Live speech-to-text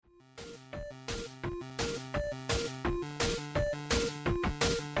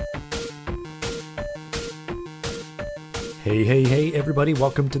Hey, everybody.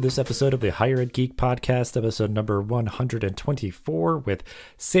 Welcome to this episode of the Higher Ed Geek Podcast, episode number 124 with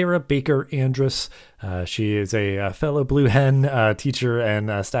Sarah Baker Andrus. She is a fellow Blue Hen teacher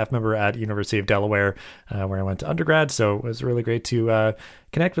and staff member at University of Delaware, where I went to undergrad. So it was really great to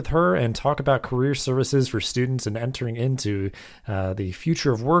connect with her and talk about career services for students and entering into the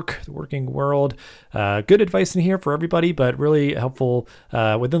future of work, the working world. Good advice in here for everybody, but really helpful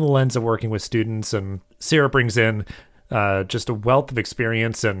within the lens of working with students. And Sarah brings in just a wealth of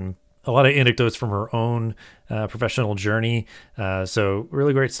experience and a lot of anecdotes from her own professional journey. So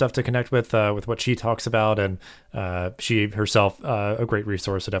really great stuff to connect with what she talks about. And she herself, a great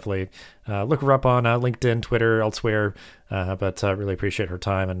resource. So definitely look her up on LinkedIn, Twitter, elsewhere. But really appreciate her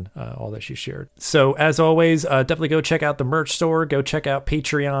time and all that she shared. So as always, definitely go check out the merch store. Go check out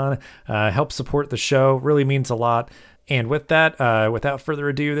Patreon. Help support the show. Really means a lot. And with that, without further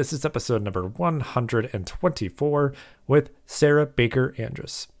ado, this is episode number 124 with Sarah Baker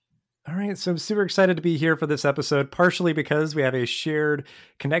Andrus. All right, so I'm super excited to be here for this episode, partially because we have a shared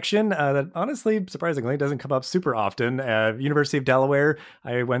connection that honestly, surprisingly, doesn't come up super often. University of Delaware,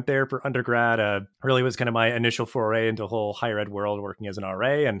 I went there for undergrad, really was kind of my initial foray into the whole higher ed world, working as an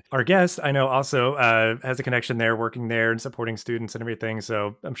RA. And our guest, I know, also has a connection there, working there and supporting students and everything.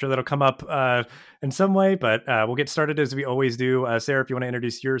 So I'm sure that'll come up in some way, but we'll get started as we always do. Sarah, if you want to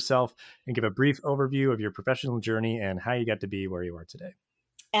introduce yourself and give a brief overview of your professional journey and how you got to be where you are today.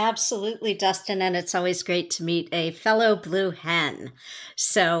 Absolutely, Dustin, and it's always great to meet a fellow Blue Hen.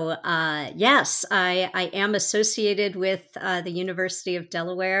 So, yes, I am associated with the University of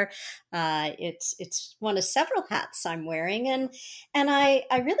Delaware. It's one of several hats I'm wearing, and I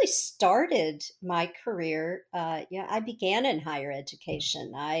really started my career. I began in higher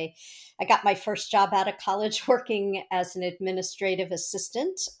education. I got my first job out of college working as an administrative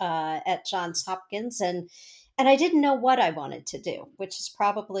assistant at Johns Hopkins, and I didn't know what I wanted to do, which is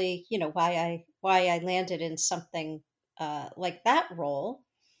probably, why I landed in something like that role.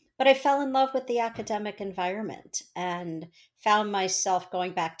 But I fell in love with the academic environment and found myself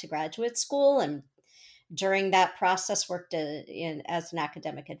going back to graduate school. And during that process, worked as an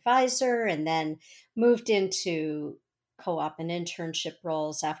academic advisor, and then moved into co-op and internship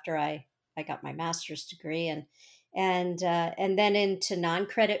roles after I got my master's degree, and then into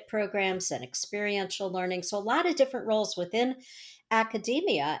non-credit programs and experiential learning. So a lot of different roles within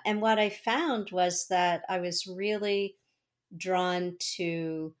academia. And what I found was that I was really drawn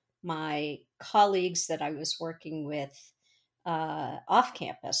to my colleagues that I was working with off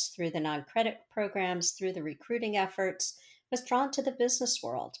campus through the non-credit programs, through the recruiting efforts, was drawn to the business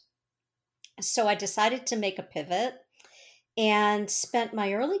world. So I decided to make a pivot and spent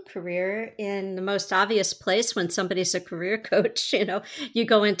my early career in the most obvious place when somebody's a career coach. You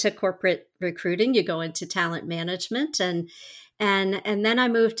go into corporate recruiting, you go into talent management, and then I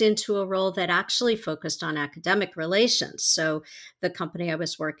moved into a role that actually focused on academic relations. So the company I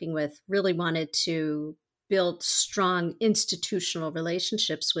was working with really wanted to build strong institutional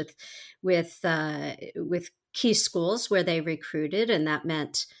relationships with key schools where they recruited, and that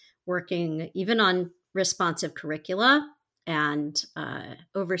meant working even on responsive curricula and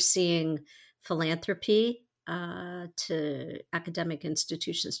overseeing philanthropy to academic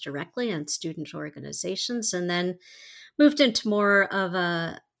institutions directly and student organizations, and then moved into more of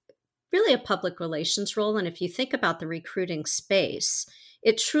a public relations role. And if you think about the recruiting space,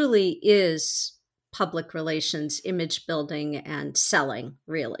 it truly is public relations, image building, and selling,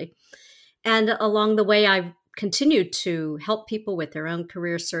 really. And along the way, I continued to help people with their own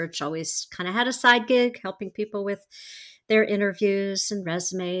career search, always kind of had a side gig helping people with their interviews and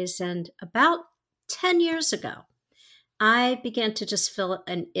resumes. And about 10 years ago, I began to just feel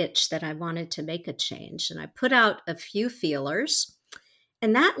an itch that I wanted to make a change. And I put out a few feelers,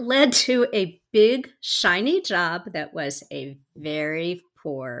 and that led to a big, shiny job that was a very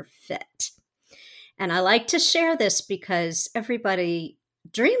poor fit. And I like to share this because everybody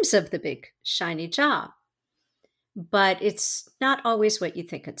dreams of the big, shiny job, but it's not always what you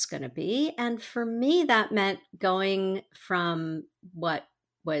think it's going to be. And for me, that meant going from what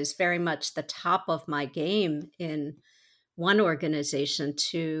was very much the top of my game in one organization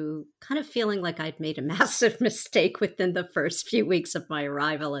to kind of feeling like I'd made a massive mistake within the first few weeks of my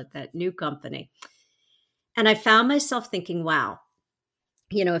arrival at that new company. And I found myself thinking, wow,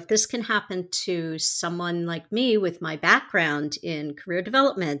 if this can happen to someone like me with my background in career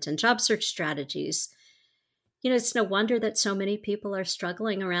development and job search strategies, it's no wonder that so many people are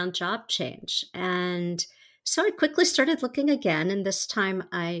struggling around job change. And so I quickly started looking again. And this time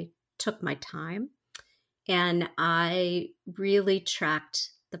I took my time and I really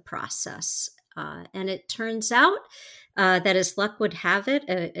tracked the process. And it turns out that, as luck would have it,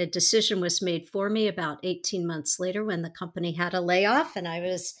 a decision was made for me about 18 months later when the company had a layoff. And I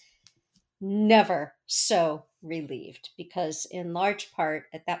was never so relieved because, in large part,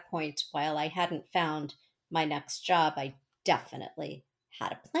 at that point, while I hadn't found my next job, I definitely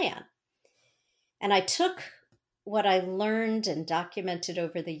had a plan. And I took what I learned and documented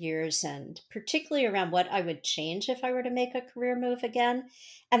over the years, and particularly around what I would change if I were to make a career move again.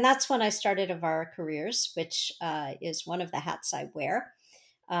 And that's when I started Avara Careers, which is one of the hats I wear.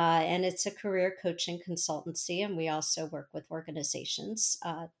 And it's a career coaching consultancy. And we also work with organizations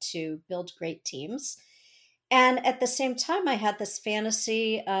to build great teams. And at the same time, I had this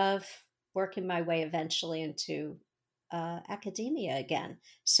fantasy of working my way eventually into academia again.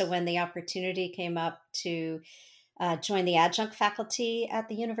 So when the opportunity came up to join the adjunct faculty at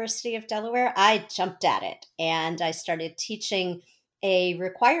the University of Delaware, I jumped at it and I started teaching a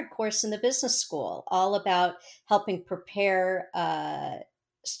required course in the business school, all about helping prepare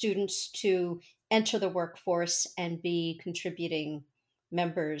students to enter the workforce and be contributing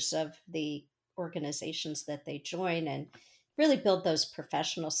members of the organizations that they join, and really build those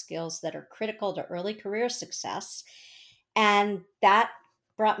professional skills that are critical to early career success. And that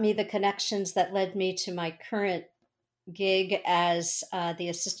brought me the connections that led me to my current gig as the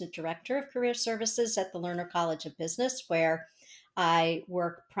Assistant Director of Career Services at the Lerner College of Business, where I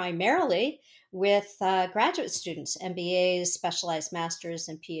work primarily with graduate students, MBAs, specialized masters,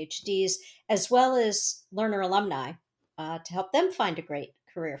 and PhDs, as well as Lerner alumni to help them find a great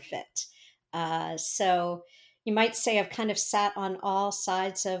career fit. So you might say I've kind of sat on all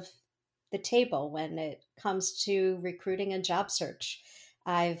sides of the table when it comes to recruiting and job search.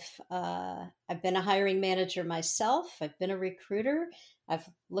 I've been a hiring manager myself. I've been a recruiter. I've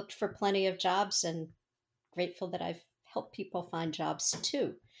looked for plenty of jobs, and grateful that I've helped people find jobs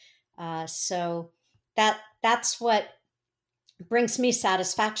too. So that's what brings me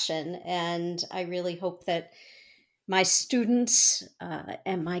satisfaction, and I really hope that my students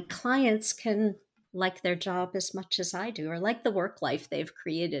and my clients can like their job as much as I do, or like the work life they've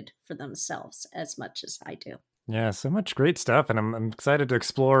created for themselves as much as I do. Yeah, so much great stuff. And I'm excited to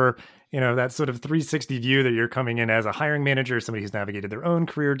explore, that sort of 360 view that you're coming in as a hiring manager, somebody who's navigated their own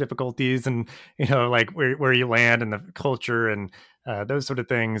career difficulties and, like where you land and the culture and those sort of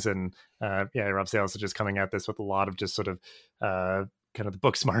things. And yeah, you're obviously also just coming at this with a lot of just sort of kind of the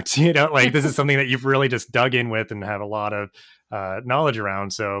book smarts, like this is something that you've really just dug in with and have a lot of knowledge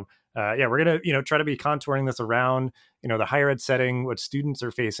around. So yeah, we're going to, try to be contouring this around, the higher ed setting, what students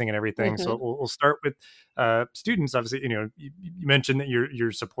are facing and everything. Mm-hmm. So we'll start with students. Obviously, you mentioned that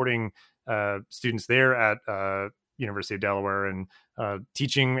you're supporting students there at University of Delaware and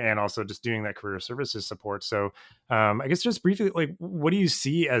teaching and also just doing that career services support. So I guess just briefly, like, what do you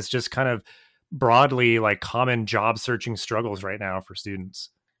see as just kind of broadly like common job searching struggles right now for students?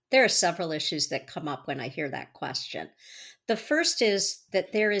 There are several issues that come up when I hear that question. The first is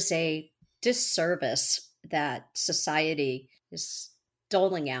that there is a disservice that society is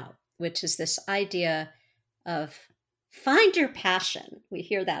doling out, which is this idea of find your passion. We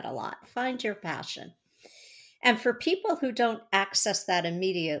hear that a lot. Find your passion. And for people who don't access that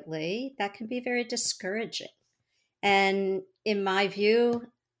immediately, that can be very discouraging. And in my view,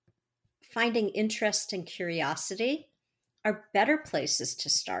 finding interest and curiosity are better places to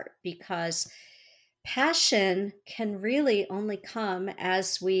start, because passion can really only come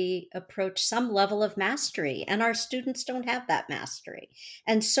as we approach some level of mastery, and our students don't have that mastery.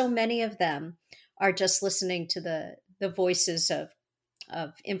 And so many of them are just listening to the voices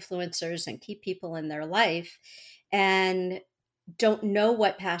of influencers and key people in their life, and don't know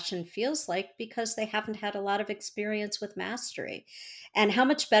what passion feels like because they haven't had a lot of experience with mastery. And how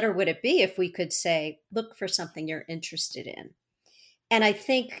much better would it be if we could say, look for something you're interested in? And I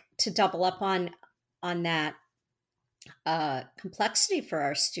think, to double up on that complexity for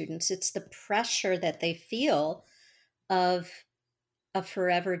our students, it's the pressure that they feel of a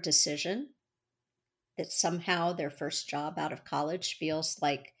forever decision, that somehow their first job out of college feels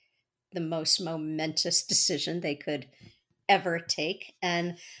like the most momentous decision they could ever take.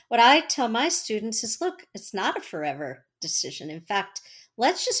 And what I tell my students is, look, it's not a forever decision. In fact,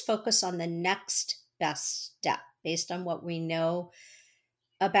 let's just focus on the next best step based on what we know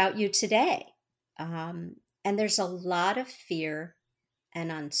about you today. And there's a lot of fear and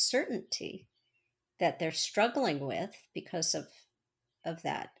uncertainty that they're struggling with because of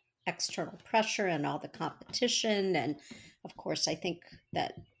that external pressure and all the competition. And of course, I think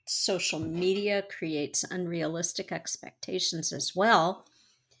that social media creates unrealistic expectations as well.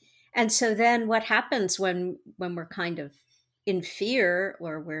 And so then what happens when we're kind of in fear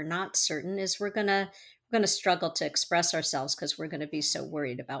or we're not certain is we're going to struggle to express ourselves because we're going to be so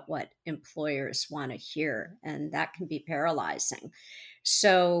worried about what employers want to hear, and that can be paralyzing.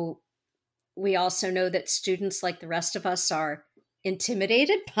 So we also know that students, like the rest of us, are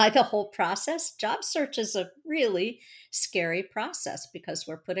intimidated by the whole process. Job search is a really scary process because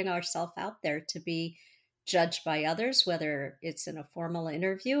we're putting ourselves out there to be judged by others, whether it's in a formal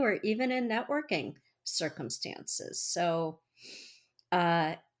interview or even in networking circumstances. So,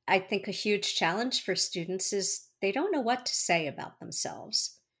 I think a huge challenge for students is they don't know what to say about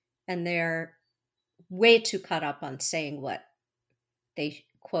themselves, and they're way too caught up on saying what they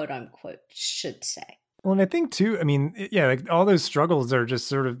quote unquote should say. Well, and I think too, I mean, yeah, like all those struggles are just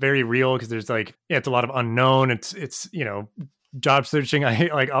sort of very real because there's like, yeah, it's a lot of unknown. It's, job searching. I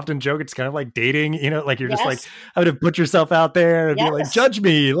like often joke it's kind of like dating, like you're just like Yes. having to put yourself out there and be like, Yes. judge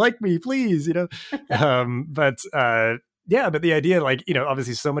me, like me, please. But yeah, but the idea, like,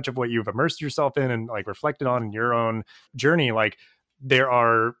 obviously so much of what you've immersed yourself in and like reflected on in your own journey, like there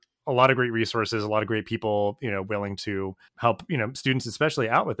are a lot of great resources, a lot of great people, willing to help, students, especially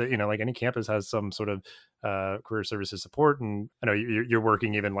out with it. Like any campus has some sort of career services support. And I know you're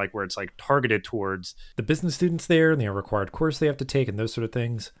working even like where it's like targeted towards the business students there and the required course they have to take and those sort of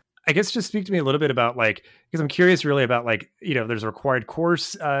things. I guess just speak to me a little bit about like, because I'm curious really about like, there's a required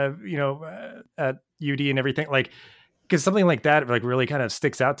course, at UD and everything. Like, because something like that like really kind of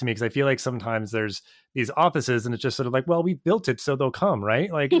sticks out to me because I feel like sometimes there's these offices and it's just sort of like, well, we built it so they'll come, right?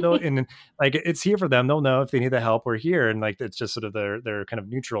 Like they'll and like it's here for them. They'll know if they need the help, we're here, and like it's just sort of their kind of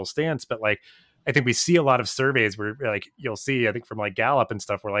neutral stance. But like I think we see a lot of surveys where like you'll see, I think from like Gallup and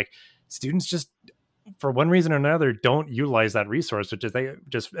stuff, where like students just for one reason or another don't utilize that resource, which is they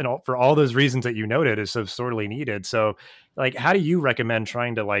just for all those reasons that you noted is so sorely needed. So like how do you recommend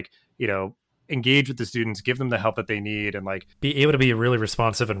trying to like engage with the students, give them the help that they need, and like be able to be really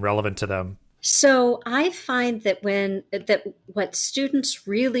responsive and relevant to them? So I find that what students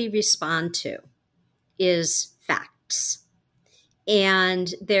really respond to is facts.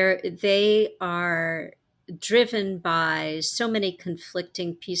 And they are driven by so many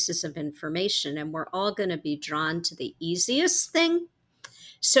conflicting pieces of information, and we're all going to be drawn to the easiest thing.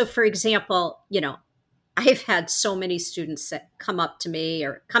 So for example, I've had so many students that come up to me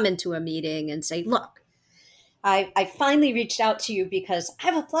or come into a meeting and say, look, I finally reached out to you because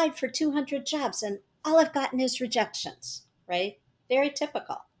I've applied for 200 jobs and all I've gotten is rejections, right? Very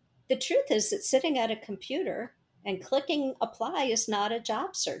typical. The truth is that sitting at a computer and clicking apply is not a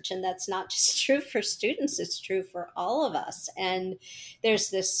job search. And that's not just true for students, it's true for all of us. And there's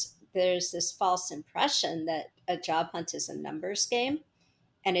this false impression that a job hunt is a numbers game.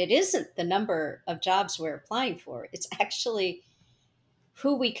 And it isn't the number of jobs we're applying for. It's actually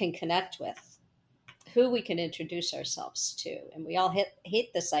who we can connect with, who we can introduce ourselves to. And we all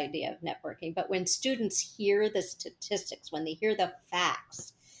hate this idea of networking. But when students hear the statistics, when they hear the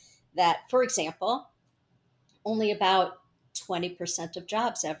facts, that, for example, only about 20% of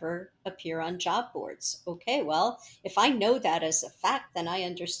jobs ever appear on job boards. Okay, well, if I know that as a fact, then I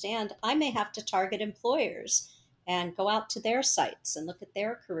understand I may have to target employers and go out to their sites and look at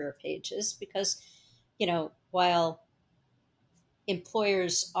their career pages because, while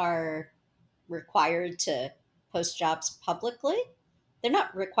employers are required to post jobs publicly, they're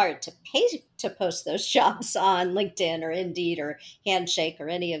not required to pay to post those jobs on LinkedIn or Indeed or Handshake or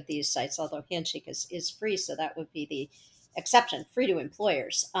any of these sites, although Handshake is free, so that would be the exception, free to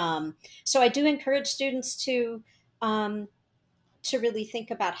employers. So I do encourage students to really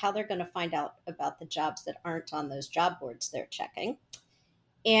think about how they're going to find out about the jobs that aren't on those job boards they're checking.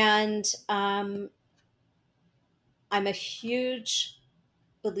 And I'm a huge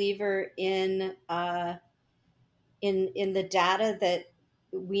believer in the data that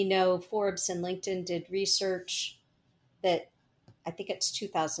we know. Forbes and LinkedIn did research that I think it's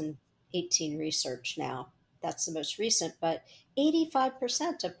 2018 research now. That's the most recent, but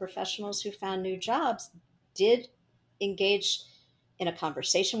 85% of professionals who found new jobs did engage in a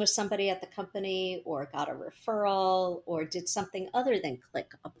conversation with somebody at the company or got a referral or did something other than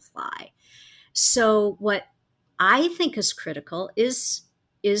click apply. So what I think is critical is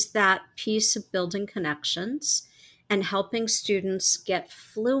that piece of building connections and helping students get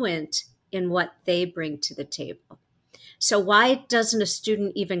fluent in what they bring to the table. So why doesn't a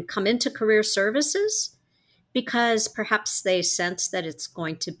student even come into career services? Because perhaps they sense that it's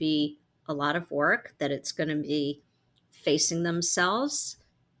going to be a lot of work, that it's going to be facing themselves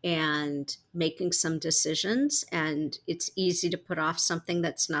and making some decisions, and it's easy to put off something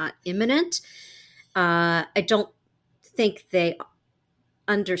that's not imminent. I don't think they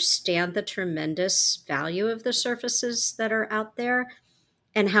understand the tremendous value of the services that are out there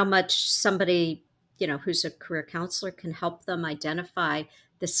and how much somebody, who's a career counselor can help them identify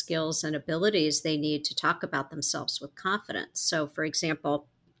the skills and abilities they need to talk about themselves with confidence. So, for example,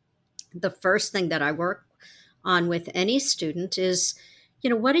 the first thing that I work on with any student is,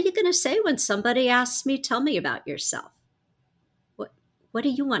 what are you going to say when somebody asks me, tell me about yourself? What do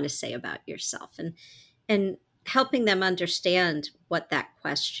you want to say about yourself? And helping them understand what that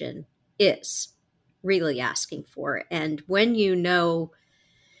question is really asking for. And when you know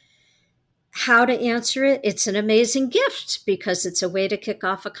how to answer it, it's an amazing gift because it's a way to kick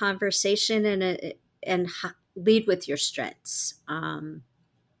off a conversation and lead with your strengths.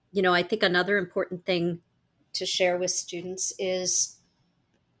 I think another important thing to share with students is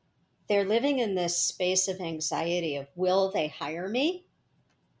they're living in this space of anxiety of will they hire me,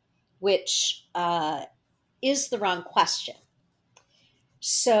 which is the wrong question.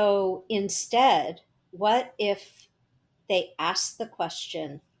 So instead, what if they ask the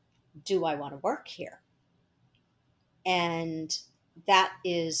question, do I want to work here? And that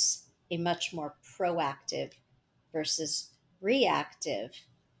is a much more proactive versus reactive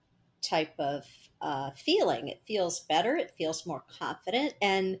type of feeling. It feels better. It feels more confident.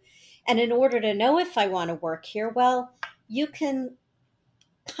 And in order to know if I want to work here, well, you can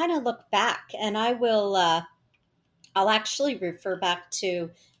kind of look back, and I'll actually refer back to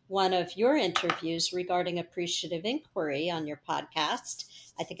one of your interviews regarding appreciative inquiry on your podcast.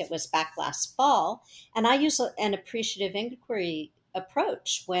 I think it was back last fall. And I use an appreciative inquiry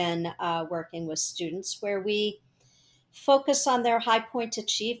approach when working with students where we focus on their high point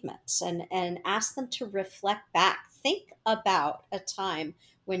achievements and ask them to reflect back. Think about a time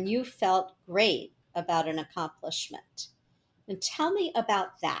when you felt great about an accomplishment. And tell me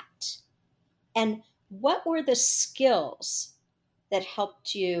about that. And what were the skills that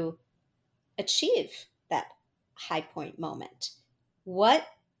helped you achieve that high point moment? What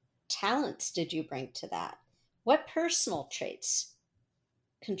talents did you bring to that? What personal traits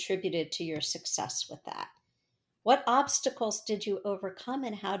contributed to your success with that? What obstacles did you overcome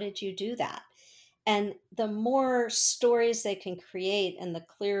and how did you do that? And the more stories they can create and the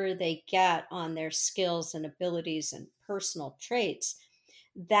clearer they get on their skills and abilities and personal traits,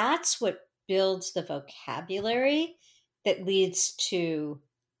 that's what builds the vocabulary that leads to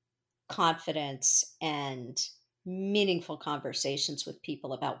confidence and meaningful conversations with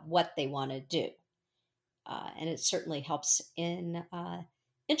people about what they want to do. And it certainly helps in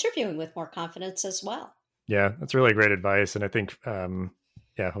interviewing with more confidence as well. Yeah, that's really great advice. And I think,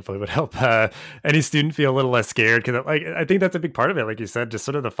 yeah, hopefully it would help any student feel a little less scared. Cause I think that's a big part of it. Like you said, just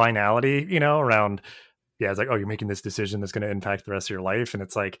sort of the finality, around, yeah, it's like, oh, you're making this decision that's going to impact the rest of your life. And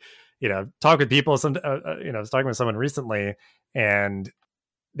it's like, talk with people. I was talking with someone recently, and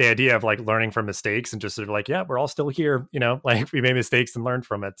the idea of like learning from mistakes and just sort of like, yeah, we're all still here, like we made mistakes and learned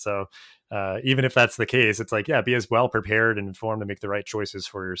from it. So even if that's the case, it's like, yeah, be as well prepared and informed to make the right choices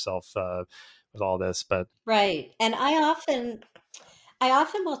for yourself with all this. But right. And I often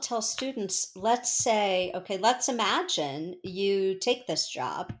will tell students, let's say, okay, let's imagine you take this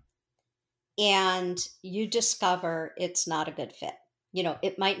job and you discover it's not a good fit.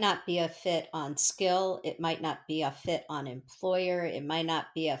 It might not be a fit on skill. It might not be a fit on employer. It might not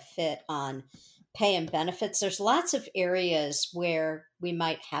be a fit on pay and benefits. There's lots of areas where we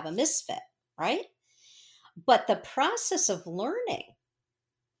might have a misfit, right? But the process of learning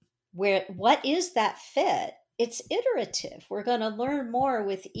what is that fit, it's iterative. We're going to learn more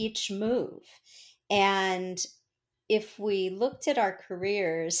with each move. And if we looked at our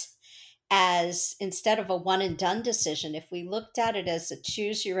careers as instead of a one and done decision, if we looked at it as a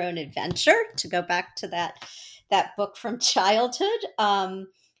choose your own adventure, to go back to that book from childhood,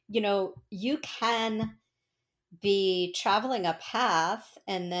 you can be traveling a path,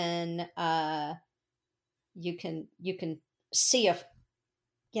 and then you can see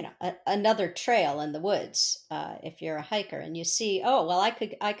another trail in the woods. If you're a hiker and you see, oh well, I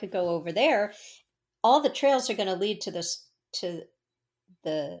could go over there. All the trails are going to lead to this to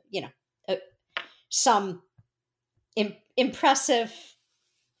the uh, some impressive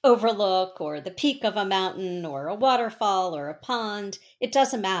overlook or the peak of a mountain or a waterfall or a pond. It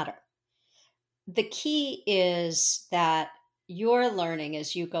doesn't matter. The key is that you're learning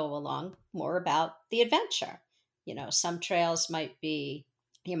as you go along more about the adventure. Some trails might be,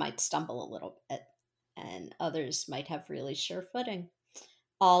 you might stumble a little bit, and others might have really sure footing.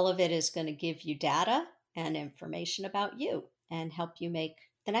 All of it is going to give you data and information about you and help you make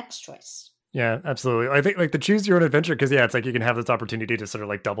the next choice. Yeah, absolutely. I think like the choose your own adventure, because yeah, it's like you can have this opportunity to sort of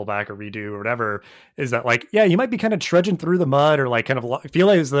like double back or redo or whatever. Is that like, yeah, you might be kind of trudging through the mud or like kind of feel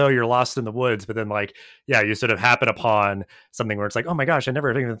as though you're lost in the woods, but then like, yeah, you sort of happen upon something where it's like, oh my gosh, I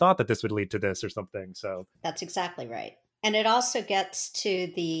never even thought that this would lead to this or something. So That's exactly right. And it also gets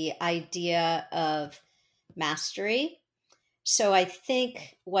to the idea of mastery. So I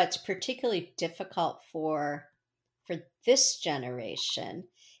think what's particularly difficult for this generation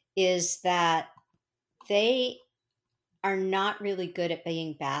is that they are not really good at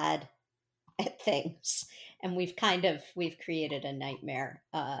being bad at things, and we've created a nightmare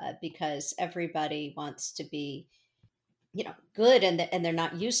because everybody wants to be, good, and they're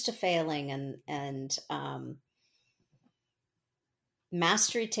not used to failing, and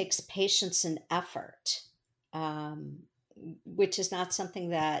mastery takes patience and effort, um, which is not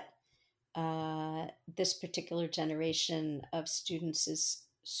something that this particular generation of students is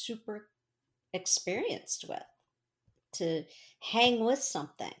super experienced with, to hang with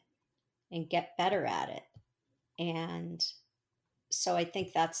something and get better at it. And so I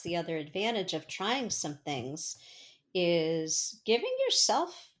think that's the other advantage of trying some things, is giving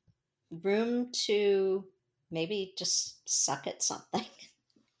yourself room to maybe just suck at something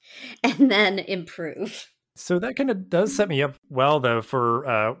and then improve. So that kind of does set me up well, though,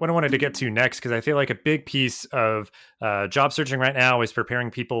 for what I wanted to get to next, because I feel like a big piece of job searching right now is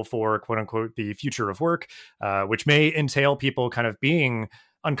preparing people for quote unquote the future of work, which may entail people kind of being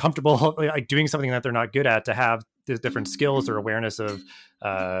uncomfortable, like doing something that they're not good at, to have the different skills or awareness of.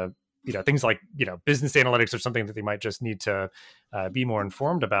 Things like business analytics or something that they might just need to be more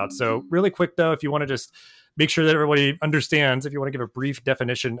informed about. So really quick though, if you want to just make sure that everybody understands, if you want to give a brief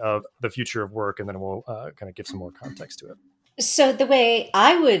definition of the future of work, and then we'll kind of give some more context to it. So, the way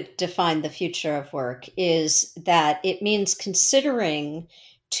I would define the future of work is that it means considering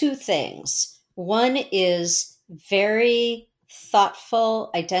two things. One is very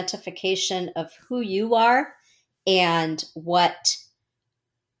thoughtful identification of who you are and what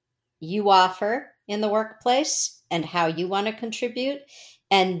you offer in the workplace and how you want to contribute.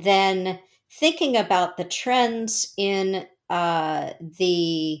 And then thinking about the trends in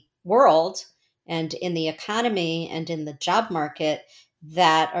the world and in the economy and in the job market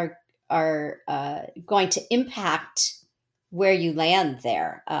that are going to impact where you land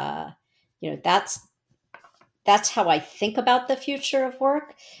there. That's how I think about the future of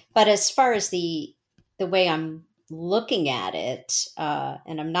work. But as far as the way I'm looking at it,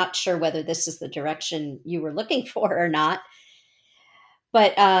 and I'm not sure whether this is the direction you were looking for or not,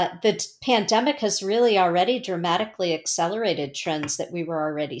 but the pandemic has really already dramatically accelerated trends that we were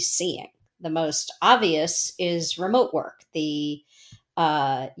already seeing. The most obvious is remote work. There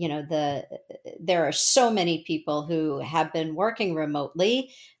are so many people who have been working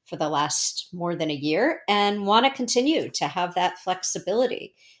remotely for the last more than a year and want to continue to have that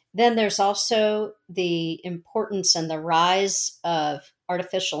flexibility. Then there's also the importance and the rise of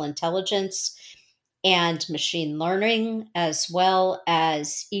artificial intelligence and machine learning, as well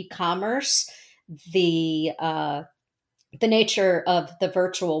as e-commerce. The uh, the nature of the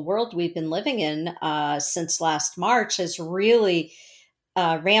virtual world we've been living in since last March has really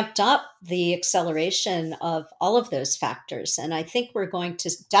ramped up the acceleration of all of those factors. And I think we're going to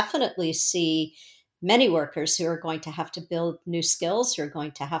definitely see many workers who are going to have to build new skills, who are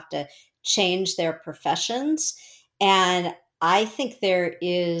going to have to change their professions. And I think there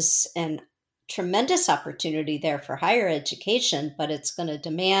is an tremendous opportunity there for higher education, but it's going to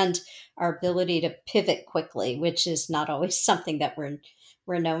demand our ability to pivot quickly, which is not always something that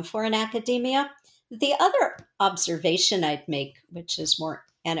we're known for in academia. The other observation I'd make, which is more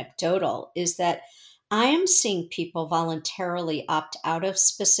anecdotal, is that I am seeing people voluntarily opt out of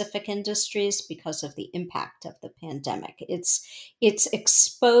specific industries because of the impact of the pandemic. It's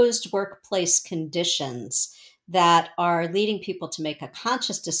exposed workplace conditions that are leading people to make a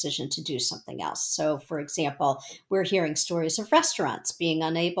conscious decision to do something else. So, for example, we're hearing stories of restaurants being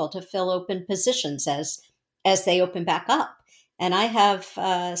unable to fill open positions as they open back up. And I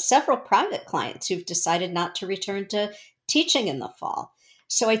have several private clients who've decided not to return to teaching in the fall.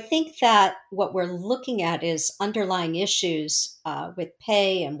 So I think that what we're looking at is underlying issues with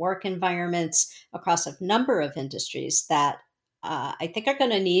pay and work environments across a number of industries that I think are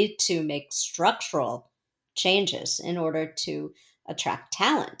going to need to make structural changes in order to attract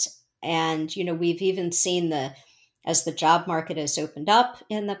talent. And, we've even seen as the job market has opened up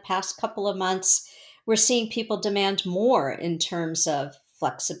in the past couple of months, we're seeing people demand more in terms of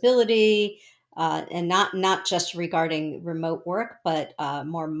flexibility, and not just regarding remote work, but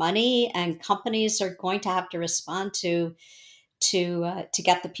more money. And companies are going to have to respond to to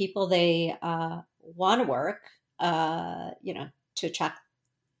get the people they want to work, to attract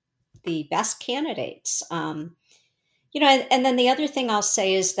the best candidates. And then the other thing I'll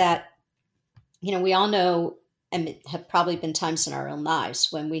say is that, we all know, and have probably been times in our own lives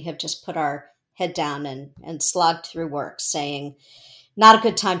when we have just put our head down and slogged through work saying, not a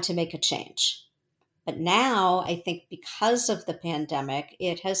good time to make a change. But now I think because of the pandemic,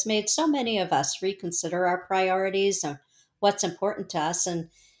 it has made so many of us reconsider our priorities and what's important to us and,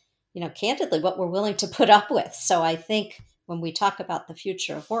 candidly, what we're willing to put up with. So I think when we talk about the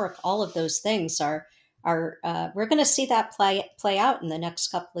future of work, all of those things are we're going to see that play out in the next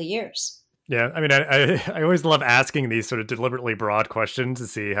couple of years. Yeah, I mean, I always love asking these sort of deliberately broad questions to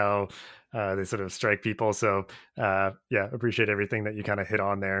see how they sort of strike people. So yeah, appreciate everything that you kind of hit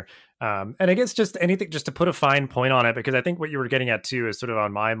on there. And I guess just anything, just to put a fine point on it, because I think what you were getting at too is sort of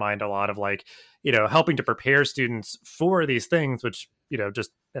on my mind a lot of like, helping to prepare students for these things, which,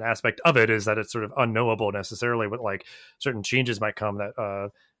 just an aspect of it is that it's sort of unknowable necessarily what like certain changes might come that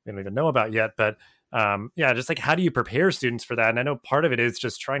we don't even know about yet. But yeah, just like how do you prepare students for that? And I know part of it is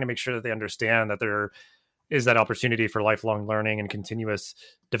just trying to make sure that they understand that there is that opportunity for lifelong learning and continuous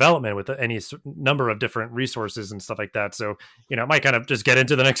development with any number of different resources and stuff like that. So, it might kind of just get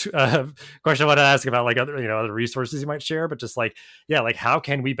into the next question I want to ask about like other, other resources you might share, but just like, yeah, like how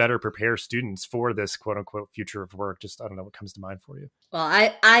can we better prepare students for this quote unquote future of work? Just, I don't know what comes to mind for you.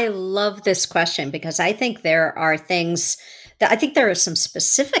 Well, I love this question because I think there are things that I think there are some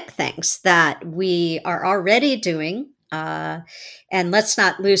specific things that we are already doing. And let's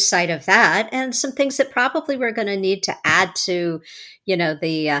not lose sight of that. And some things that probably we're going to need to add to,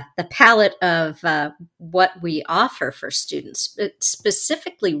 the palette of what we offer for students. But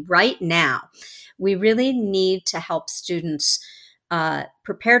specifically right now, we really need to help students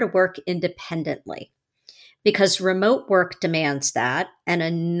prepare to work independently because remote work demands that. And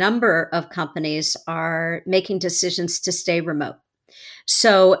a number of companies are making decisions to stay remote.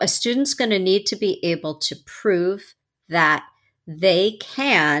 So a student's going to need to be able to prove that they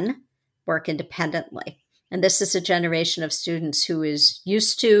can work independently. And this is a generation of students who is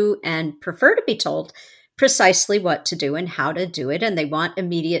used to and prefer to be told precisely what to do and how to do it. And they want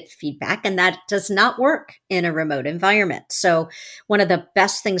immediate feedback. And that does not work in a remote environment. So one of the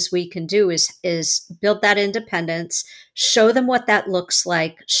best things we can do is build that independence, show them what that looks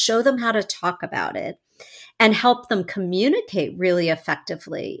like, show them how to talk about it, and help them communicate really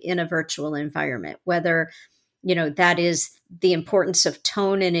effectively in a virtual environment, whether that is the importance of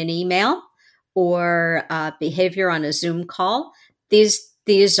tone in an email or behavior on a Zoom call.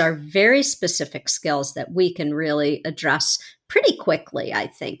 These are very specific skills that we can really address pretty quickly, I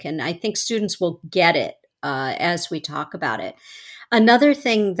think. And I think students will get it as we talk about it. Another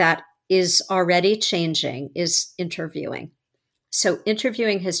thing that is already changing is interviewing. So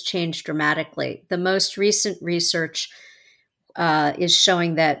interviewing has changed dramatically. The most recent research is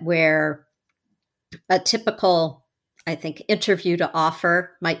showing that where a typical, I think, interview to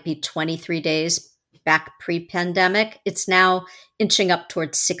offer might be 23 days back pre-pandemic. It's now inching up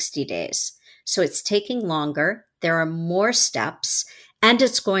towards 60 days. So it's taking longer. There are more steps, and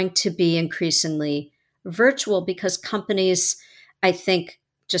it's going to be increasingly virtual because companies, I think,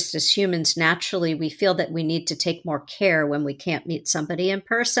 just as humans, naturally, we feel that we need to take more care when we can't meet somebody in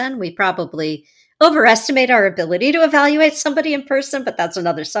person. We probably overestimate our ability to evaluate somebody in person, but that's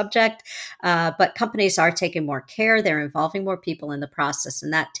another subject. But companies are taking more care. They're involving more people in the process,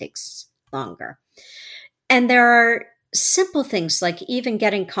 and that takes longer. And there are simple things like even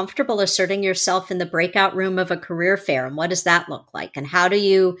getting comfortable asserting yourself in the breakout room of a career fair. And what does that look like? And how do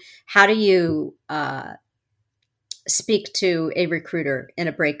you speak to a recruiter in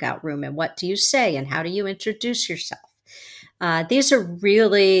a breakout room? And what do you say? And how do you introduce yourself? These are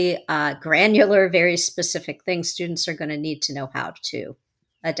really granular, very specific things students are going to need to know how to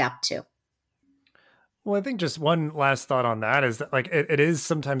adapt to. Well, I think just one last thought on that is that like it is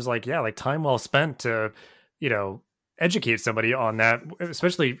sometimes like, yeah, like time well spent to, educate somebody on that,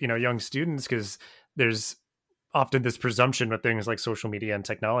 especially, young students, because there's often this presumption with things like social media and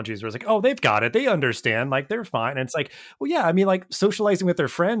technologies where it's like, oh, they've got it. They understand, like they're fine. And it's like, well, yeah, I mean, like socializing with their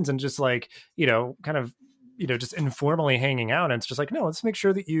friends and just like, kind of, just informally hanging out. And it's just like, no, let's make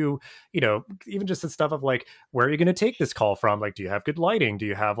sure that even just the stuff of like, where are you going to take this call from? Like, do you have good lighting? Do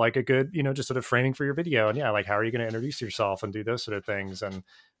you have like a good, just sort of framing for your video? And yeah, like, how are you going to introduce yourself and do those sort of things? And,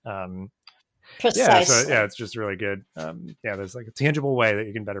 Precisely. So yeah, it's just really good. There's like a tangible way that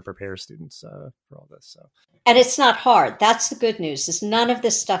you can better prepare students for all this. So, and it's not hard. That's the good news. Is none of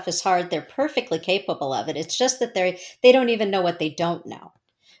this stuff is hard. They're perfectly capable of it. It's just that they don't even know what they don't know.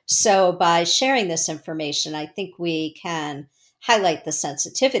 So by sharing this information, I think we can highlight the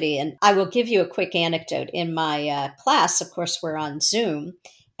sensitivity. And I will give you a quick anecdote. In my class, of course, we're on Zoom.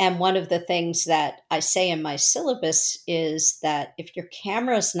 And one of the things that I say in my syllabus is that if your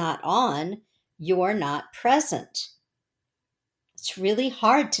camera's not on, you're not present. It's really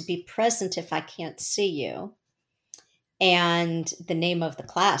hard to be present if I can't see you. And the name of the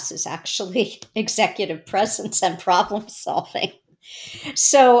class is actually Executive Presence and Problem Solving.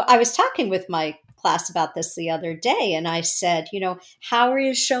 So I was talking with my class about this the other day, and I said, how are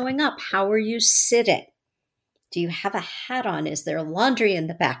you showing up? How are you sitting? Do you have a hat on? Is there laundry in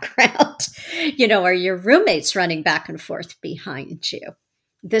the background? Are your roommates running back and forth behind you?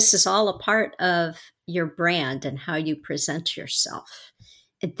 This is all a part of your brand and how you present yourself.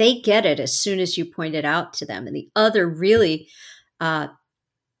 And they get it as soon as you point it out to them. And the other really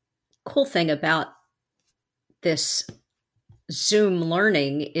cool thing about this Zoom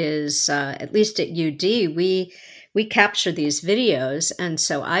learning is, at least at UD, we capture these videos. And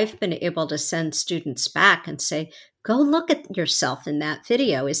so I've been able to send students back and say, go look at yourself in that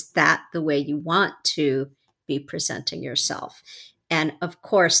video. Is that the way you want to be presenting yourself? And of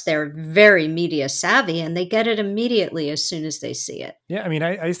course, they're very media savvy and they get it immediately as soon as they see it. Yeah. I mean,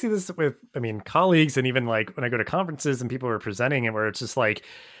 I see this with, colleagues, and even like when I go to conferences and people are presenting, and where it's just like,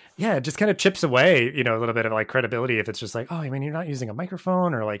 yeah, it just kind of chips away, a little bit of like credibility if it's just like, oh, you're not using a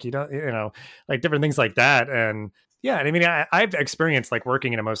microphone, or like, you don't, like different things like that. And yeah, and I've experienced like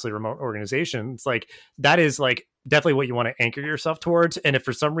working in a mostly remote organization. It's like, that is like definitely what you want to anchor yourself towards. And if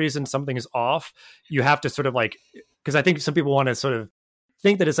for some reason something is off, you have to sort of like, because I think some people want to sort of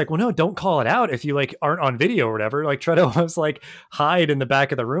think that it's like, well, no, don't call it out if you like aren't on video or whatever, like try to almost like hide in the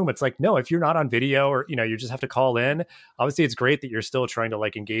back of the room. It's like, no, if you're not on video, or, you just have to call in. Obviously it's great that you're still trying to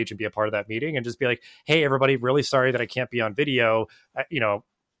like engage and be a part of that meeting, and just be like, hey, everybody, really sorry that I can't be on video.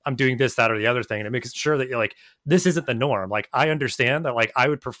 I'm doing this, that, or the other thing. And it makes sure that you're like, this isn't the norm. Like, I understand that, like, I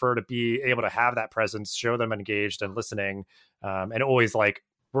would prefer to be able to have that presence, show them engaged and listening, and always like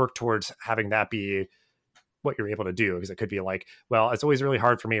work towards having that be what you're able to do. Because it could be like, well, it's always really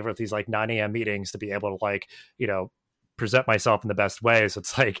hard for me with these like 9 a.m. meetings to be able to like, present myself in the best way. So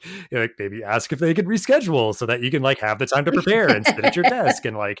it's like, maybe ask if they could reschedule so that you can like have the time to prepare and sit at your desk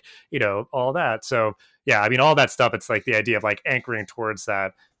and like, all that. So yeah, all that stuff, it's like the idea of like anchoring towards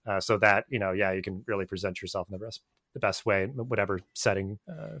that, so that, you can really present yourself in the best way, in whatever setting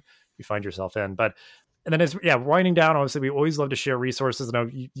you find yourself in. But and then as winding down, obviously we always love to share resources.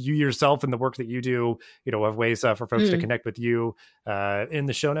 You yourself and the work that you do, have ways for folks to connect with you in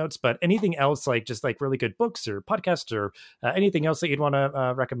the show notes. But anything else, like just like really good books or podcasts or anything else that you'd want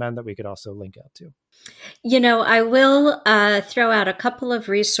to recommend that we could also link out to? I will throw out a couple of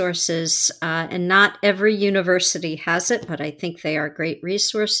resources, and not every university has it, but I think they are great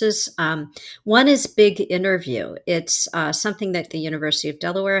resources. One is Big Interview. It's something that the University of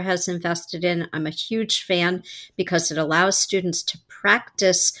Delaware has invested in. I'm a huge fan because it allows students to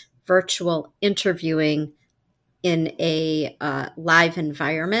practice virtual interviewing in a live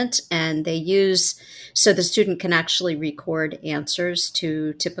environment, and so the student can actually record answers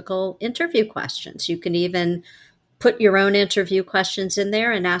to typical interview questions. You can even put your own interview questions in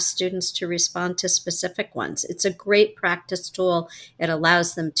there and ask students to respond to specific ones. It's a great practice tool. It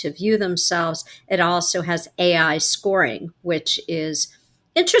allows them to view themselves. It also has AI scoring, which is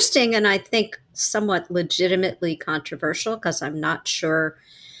interesting and I think somewhat legitimately controversial, because I'm not sure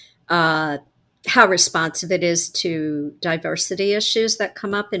how responsive it is to diversity issues that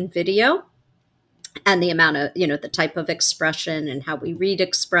come up in video, and the amount of, the type of expression and how we read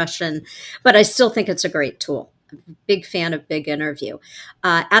expression. But I still think it's a great tool. Big fan of Big Interview.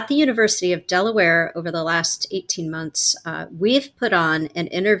 At the University of Delaware, over the last 18 months, we've put on an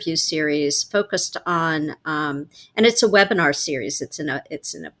interview series focused on, and it's a webinar series. It's in a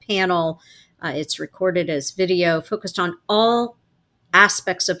panel. It's recorded as video, focused on all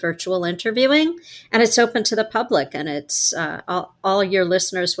aspects of virtual interviewing, and it's open to the public. And it's all your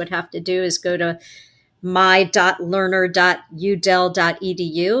listeners would have to do is go to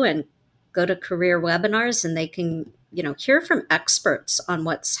my.learner.udel.edu and go to career webinars, and they can hear from experts on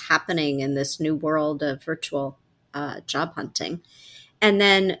what's happening in this new world of virtual job hunting. And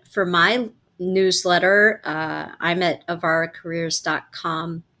then for my newsletter, I'm at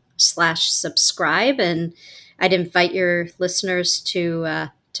avaracareers.com/subscribe, and I'd invite your listeners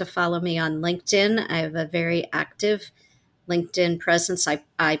to follow me on LinkedIn. I have a very active LinkedIn presence.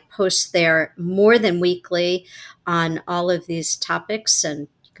 I post there more than weekly on all of these topics, and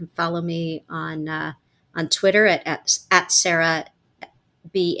you can follow me on Twitter at Sarah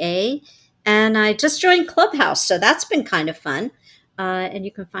BA. And I just joined Clubhouse, so that's been kind of fun. And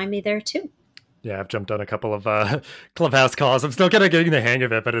you can find me there too. Yeah, I've jumped on a couple of Clubhouse calls. I'm still kind of getting the hang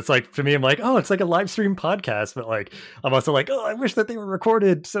of it, but it's like, to me, I'm like, oh, it's like a live stream podcast. But like, I'm also like, oh, I wish that they were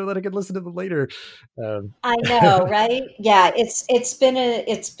recorded so that I could listen to them later. I know, right? Yeah, it's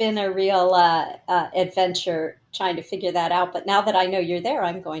been a real adventure trying to figure that out. But now that I know you're there,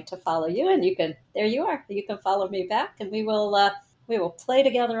 I'm going to follow you, and there you are. You can follow me back, and we will play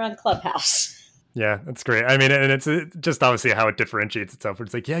together on Clubhouse. Yeah, that's great. I mean, and it's just obviously how it differentiates itself.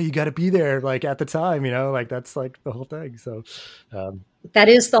 It's like, yeah, you got to be there, like at the time, like that's like the whole thing. So, That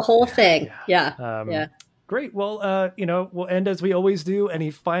is the whole thing. Yeah, yeah. Great. Well, we'll end as we always do.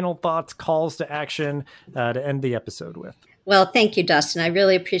 Any final thoughts, calls to action to end the episode with? Well, thank you, Dustin. I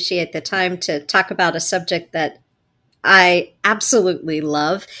really appreciate the time to talk about a subject that I absolutely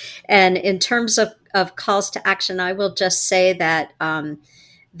love. And in terms of calls to action, I will just say that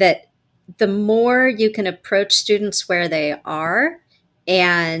that the more you can approach students where they are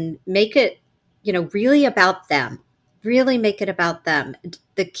and make it, really about them, really make it about them.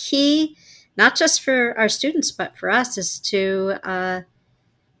 The key, not just for our students, but for us, is to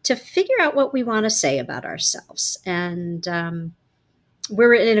figure out what we want to say about ourselves. And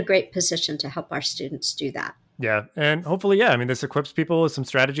we're in a great position to help our students do that. Yeah. And hopefully, yeah, I mean, this equips people with some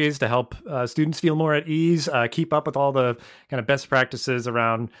strategies to help students feel more at ease, keep up with all the kind of best practices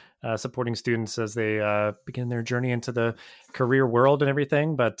around supporting students as they begin their journey into the career world and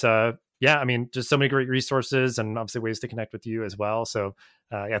everything. But yeah, I mean, just so many great resources and obviously ways to connect with you as well. So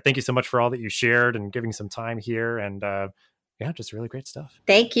yeah, thank you so much for all that you shared and giving some time here. And yeah, just really great stuff.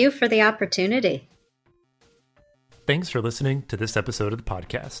 Thank you for the opportunity. Thanks for listening to this episode of the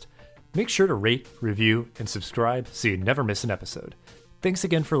podcast. Make sure to rate, review, and subscribe so you never miss an episode. Thanks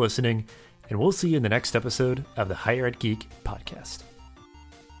again for listening, and we'll see you in the next episode of the Higher Ed Geek podcast.